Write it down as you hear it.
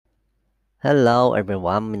Hello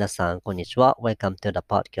everyone, 皆さん、こんにちは. Welcome to the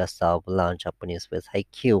podcast of Learn Japanese with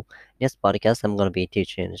Haikyuu. In this podcast, I'm going to be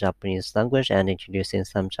teaching Japanese language and introducing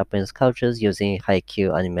some Japanese cultures using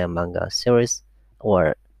Haikyuu anime manga series,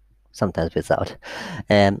 or sometimes without.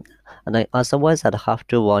 As always, I'd have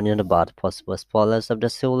to warn you about possible spoilers of the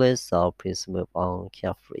series, so please move on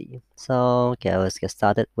carefully. Okay, let's get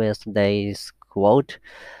started with today's quote.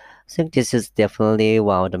 I think this is definitely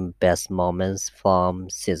one of the best moments from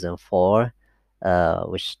season 4,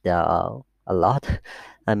 which there are a lot.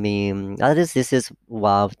 I mean, at least this is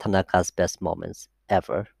one of Tanaka's best moments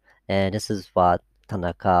ever, and this is what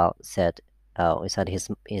Tanaka said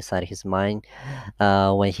inside his mind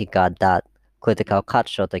when he got that critical cut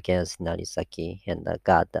shot against Narisaki and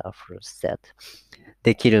got the first set.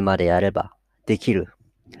 できるまでやればできる。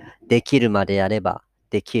できるまでやれば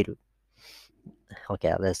できる。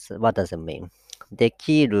Okay, what does it mean? で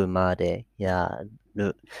きるまでや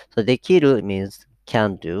る. So できる means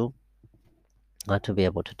can do, to be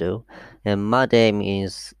able to do. And まで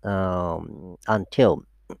means until.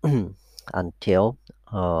 until.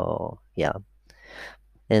 Yeah.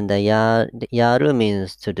 And やる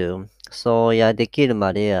means to do. So できる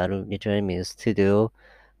までやる literally means to do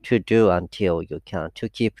until you can, to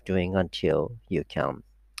keep doing until you can.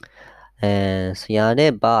 And so や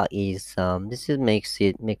れば is makes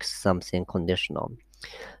something conditional.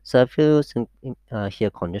 So if you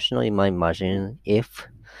hear conditional, you might imagine if.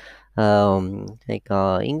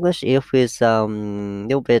 English if is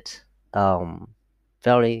little bit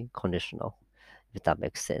very conditional, if that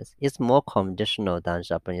makes sense. It's more conditional than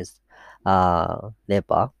Japanese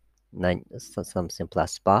reba, something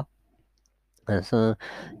plus ba. And so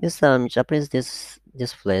in Japanese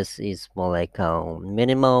this phrase is more like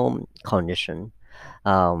minimal condition.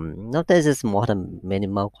 Not that it's more than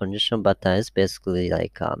minimal condition, but it's basically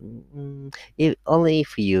like if only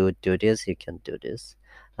if you do this, you can do this.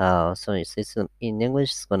 So it's in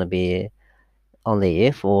English, it's gonna be only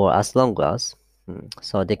if or as long as.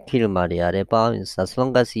 So できるまでやれば is as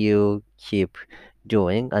long as you keep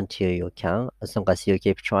doing until you can, as long as you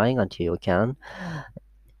keep trying until you can.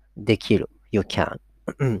 できる, you can.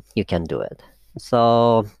 You can do it.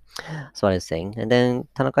 So that's what I'm saying. And then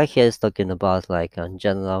Tanaka here is talking about like a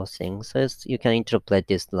general thing. So you can interpret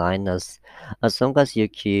this line as long as you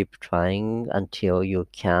keep trying until you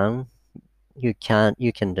can do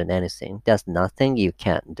anything. There's nothing you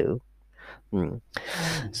can't do.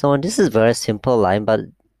 So this is very simple line, but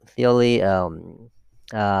really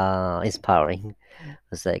inspiring.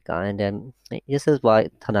 It's like, and then this is why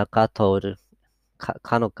Tanaka told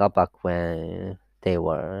Kanoka back when they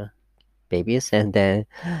were babies, and then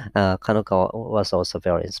Kanoka was also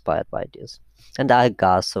very inspired by this, and I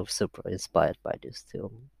got so super inspired by this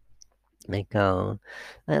too. Like I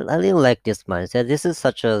really like this mindset. This is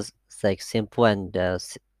such a like simple and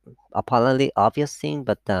apparently obvious thing,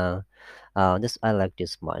 but this I like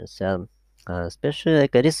this mindset, especially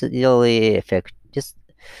like this really affect this.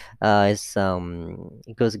 It's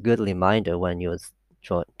it was a good reminder when you're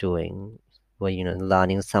doing when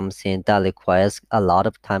learning something that requires a lot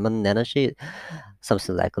of time and energy,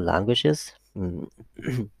 something like languages.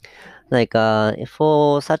 Like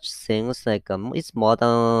for such things like it's more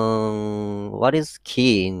than what is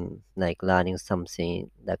key in like learning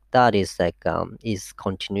something like that is like is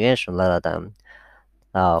continuation rather than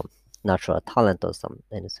natural talent or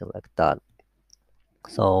anything like that.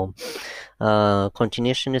 So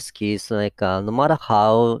continuation is key. So like no matter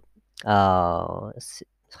how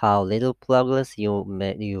little progress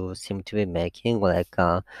you seem to be making, like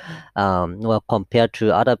well compared to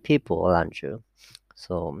other people around you.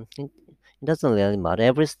 So it doesn't really matter.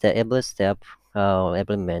 Every step,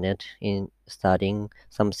 every minute in studying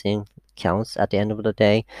something counts at the end of the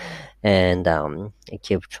day, and you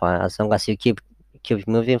keep trying. As long as you keep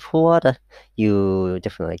moving forward, you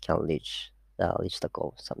definitely can reach the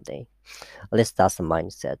goal someday. At least that's the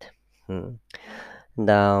mindset. And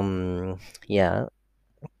yeah,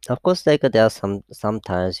 of course, like there are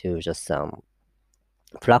sometimes you just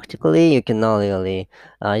practically you cannot really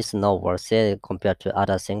it's not worth it compared to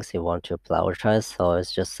other things you want to prioritize, so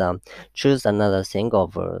it's just choose another thing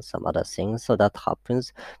over some other things, so that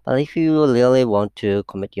happens. But if you really want to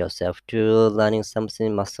commit yourself to learning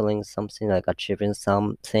something, mastering something, like achieving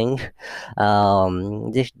something,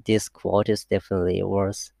 this quote is definitely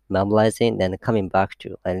worth memorizing and coming back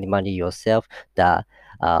to, and reminding yourself that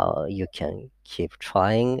you can keep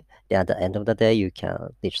trying, and at the end of the day you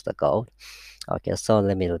can reach the goal. Okay, so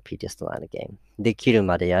let me repeat this line again. できる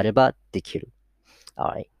までやればできる.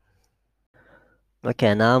 Alright.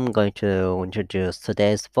 Okay, now I'm going to introduce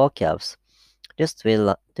today's vocabs.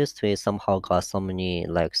 this tweet somehow got so many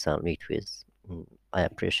likes and retweets. I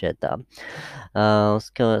appreciate that.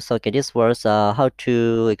 So okay, this was how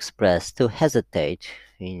to express to hesitate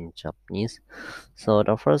in Japanese. So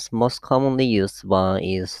the first most commonly used one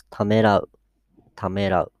is tamerau.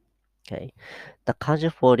 Tamerau. Okay, the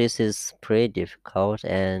kanji for this is pretty difficult,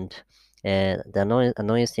 and the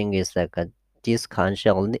annoying thing is like this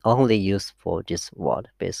kanji only used for this word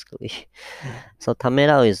basically. So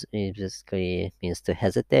tamerau is basically means to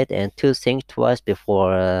hesitate and to think twice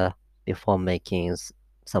before making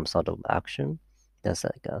some sort of action. That's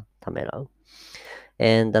like a tamerau.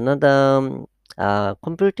 And another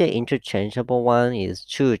completely interchangeable one is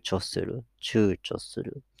chucho suru. Chucho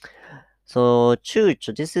suru. So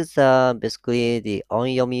chucho, this is basically the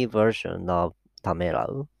onyomi version of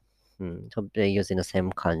tamerau. So they're using the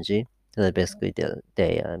same kanji. So basically,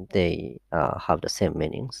 they have the same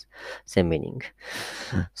meanings, same meaning.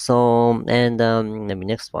 So and maybe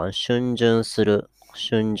next one, shunjun suru,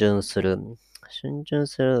 shunjun suru, shunjun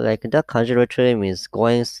suru. Like that kanji literally means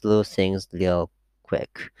going through things real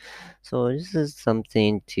quick. So this is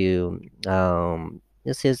something to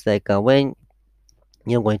this is like when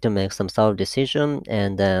you're going to make some sort of decision,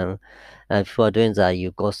 and then if you are doing that,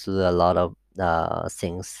 you go through a lot of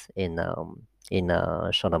things in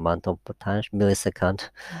a short amount of time, millisecond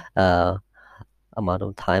uh, amount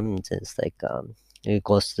of time. It's like it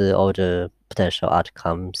goes through all the potential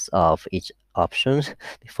outcomes of each option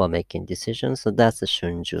before making decisions. So that's the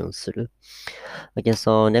shunjun suru. Okay,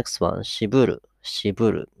 so next one, shiburu,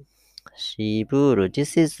 shiburu, shiburu.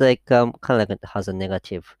 This is like kind of like it has a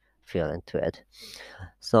negative feeling to it.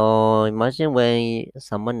 So imagine when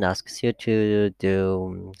someone asks you to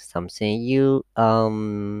do something you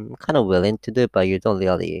kind of willing to do, but you don't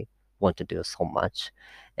really want to do so much,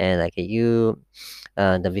 and like you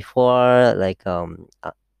the before like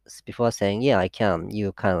before saying yeah I can,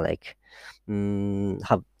 you kind of like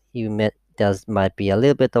have you met there's might be a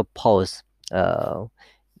little bit of pause.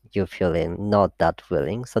 You're feeling not that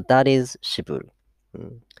willing, so that is shiburu.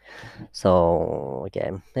 Mm. So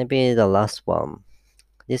okay, maybe the last one.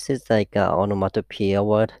 This is like an onomatopoeia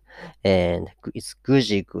word, and it's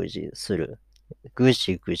guji guji suru.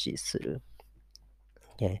 Guji guji suru.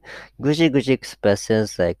 Okay. Guji guji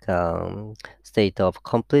expresses like state of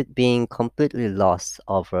being completely lost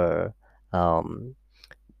over um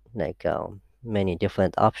like many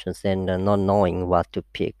different options and not knowing what to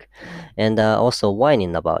pick, and also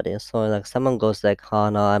whining about it. So like someone goes like, "Oh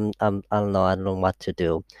no, I don't know, I don't know what to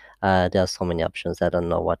do. There are so many options. I don't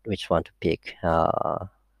know which one to pick.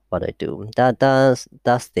 What I do."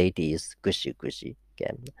 That state is gushi gushi.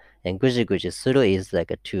 Okay, and gushi gushi suru is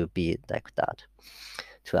like a to be like that,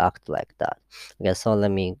 to act like that. Okay, so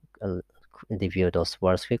let me review those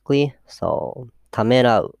words quickly. So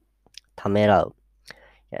tamerau, tamerau.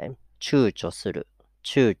 Okay. 躊躇する、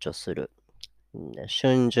躊躇する、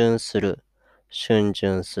逡巡する、逡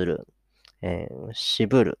巡する、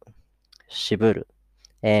渋る、渋る、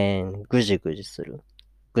ぐじぐじする、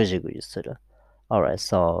ぐじぐじする. Alright,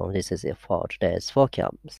 so this is it for today's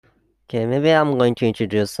vocabs. Okay, maybe I'm going to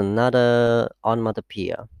introduce another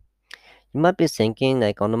onomatopoeia. You might be thinking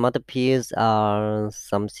like onomatopoeias are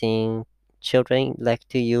something children like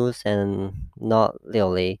to use and not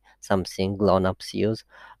really something grown-ups use,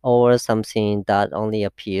 or something that only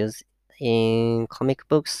appears in comic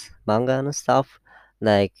books, manga and stuff.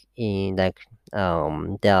 Like in there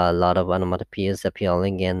are a lot of onomatopoeias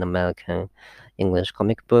appearing in American English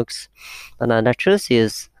comic books. But the truth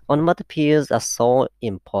is onomatopoeias are so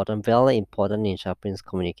important, very important in Japanese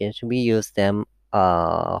communication. We use them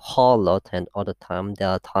a whole lot and all the time. There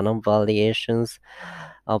are a ton of variations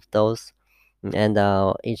of those, and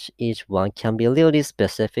each one can be really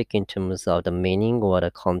specific in terms of the meaning or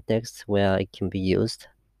the context where it can be used.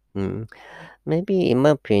 Maybe, in my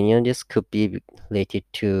opinion, this could be related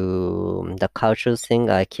to the cultural thing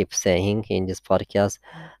I keep saying in this podcast,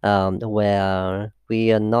 where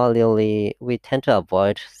we are not really, we tend to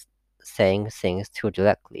avoid saying things too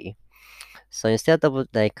directly. So instead of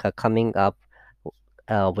like coming up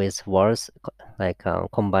with words like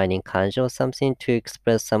combining kanji or something to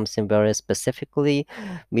express something very specifically,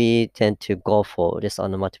 we tend to go for this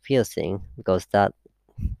onomatopoeia thing because that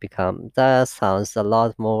sounds a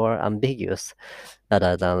lot more ambiguous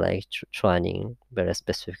rather than like trying very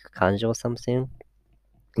specific kanji or something,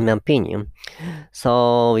 in my opinion.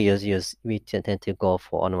 So we tend to go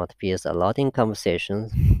for onomatopoeias a lot in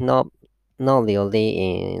conversations, not really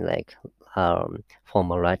in like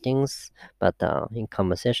formal writings, but in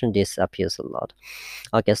conversation this appears a lot.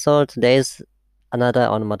 Okay, so today's another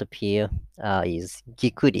onomatopoeia is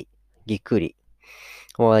gikuri, gikuri,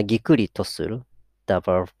 or gikuri to suru. the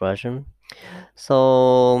verb version.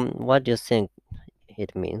 So, what do you think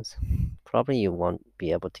it means? Probably you won't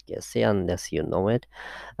be able to guess it unless you know it.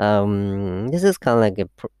 This is kind of like a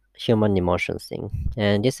human emotion thing,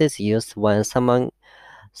 and this is used when someone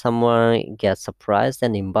gets surprised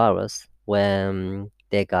and embarrassed when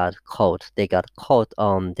they got caught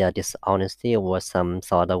on their dishonesty or some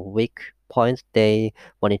sort of weak point they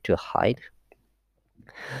wanted to hide.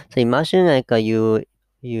 So imagine like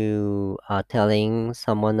you are telling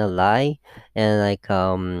someone a lie, and like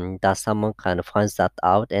that someone kind of finds that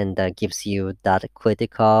out and gives you that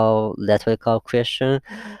critical rhetorical question.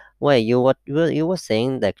 Wait, you were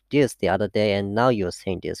saying like this the other day, and now you're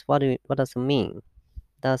saying this. What does it mean?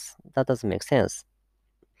 That doesn't make sense.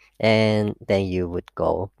 And then you would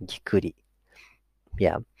go gikuri.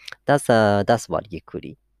 Yeah, that's what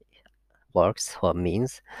gikuri works or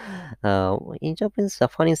means. In Japanese, the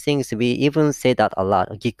funny thing is we even say that a lot.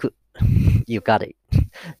 Giku, you got it.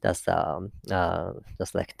 That's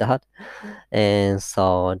just like that. And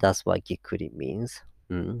so that's what gikuri means.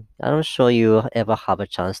 I'm sure you ever have a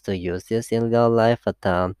chance to use this in real life,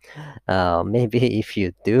 but maybe if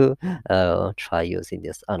you do, try using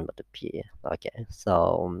this onomatopoeia. Okay,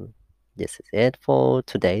 so this is it for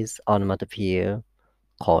today's onomatopoeia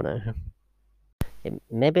corner.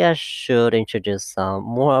 Maybe I should introduce some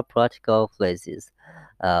more practical phrases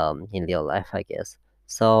in real life, I guess.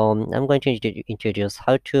 So I'm going to introduce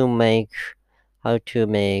how to make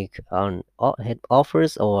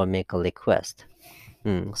offers or make a request.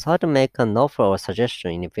 So how to make an offer or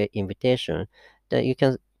suggestion, invitation, that you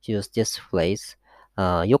can use this phrase,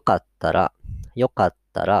 よかったら、よかっ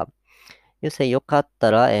たら. You say よかった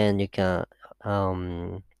ら and you can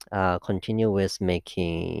um, continue with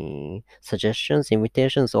making suggestions,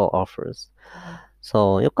 invitations, or offers.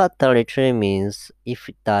 So よかったら literally means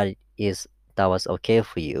if that was okay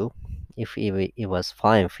for you, if it was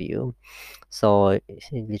fine for you. So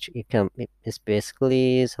it's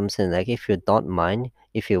basically something like if you don't mind,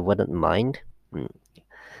 if you wouldn't mind.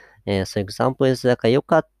 So example is like よ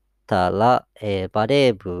かったら、バレ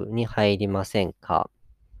ー部に入りませんか?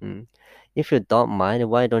 If you don't mind,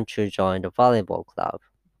 why don't you join the volleyball club?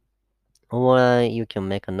 Or you can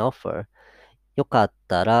make an offer. よかっ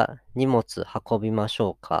たら荷物運びまし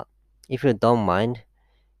ょうか? If you don't mind,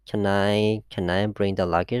 can I bring the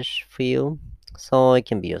luggage for you? So it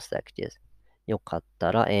can be used like this. よかっ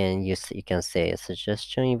たら and you can say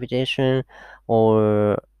suggestion, invitation,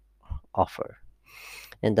 or offer.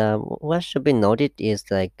 And what should be noted is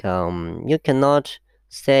like you cannot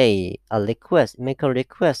say a request, make a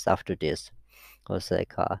request after this. Cause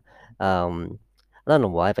like I don't know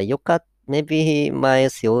why, but maybe my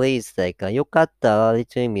theory is like yokatta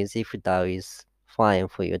literally means if that is fine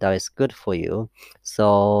for you, that is good for you.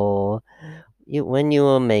 So when you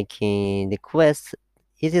are making requests,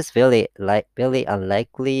 it is very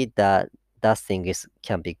unlikely that that thing is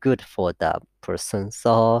can be good for that person.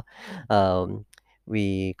 So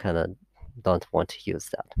we kind of don't want to use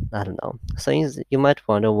that. I don't know. So you might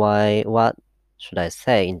wonder what should I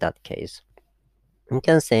say in that case? You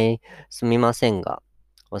can say すみませんが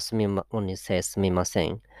or when you say すみませ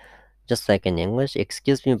ん just like in English,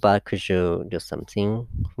 excuse me, but could you do something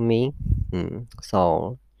for me?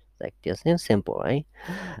 So like this is simple, right?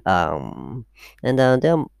 And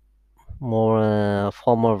there are more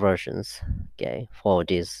formal versions, okay, for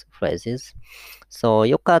these phrases. So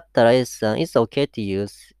よかったら is it's okay to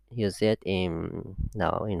use it in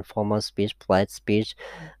formal speech, polite speech.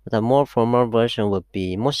 But a more formal version would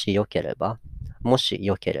be もしよければ, もし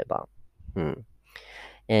よければ.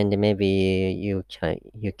 And maybe you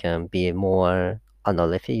can be more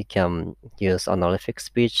honorific. You can use honorific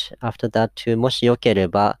speech after that too. もしよけれ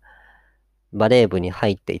ばバレー部に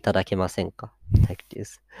入っていただけませんか? Like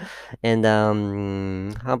this. And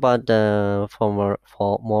how about the more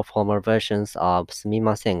formal versions of すみ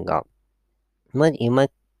ませんが? You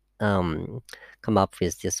might come up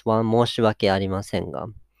with this one. 申し訳ありませんが.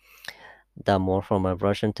 The more formal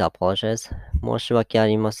version to apologize. 申し訳あ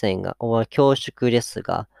りませんが or 恐縮です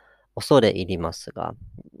が恐れ入りますが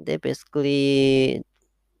they basically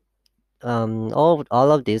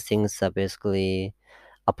all of these things are basically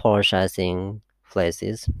apologizing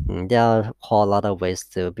phrases. There are a whole lot of ways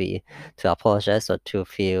to apologize or to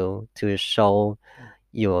show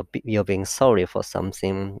you're being sorry for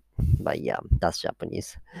something. But yeah, that's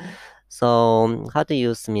Japanese. So how to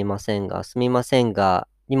use すみませんがすみませんが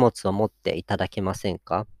荷物を持っていただけません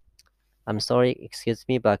か? I'm sorry, excuse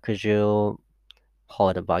me, but could you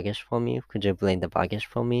hold the baggage for me? Could you bring the baggage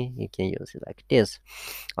for me? You can use it like this.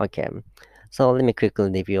 Okay, so let me quickly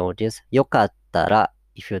review all this. よかったら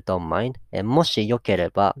if you don't mind. もしよけれ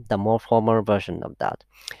ば、the more formal version of that.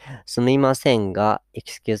 すみませんが、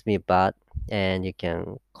excuse me but, and you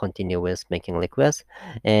can continue with making requests.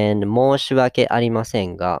 And 申し訳ありませ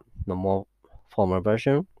んが、the more formal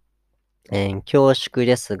version. And 恐縮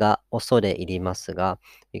ですが、恐れ入りますが、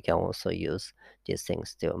you can also use these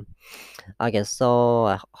things too. I guess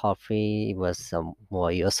so. Hopefully it was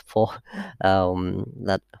more useful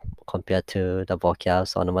that compared to the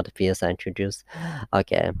vocabs on what fields I introduced.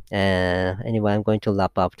 Okay. And anyway, I'm going to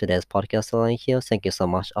wrap up today's podcast line here. Thank you so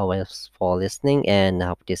much always for listening and I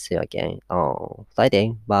hope to see you again on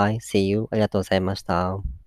Friday. Bye. See you. ありがとうございました。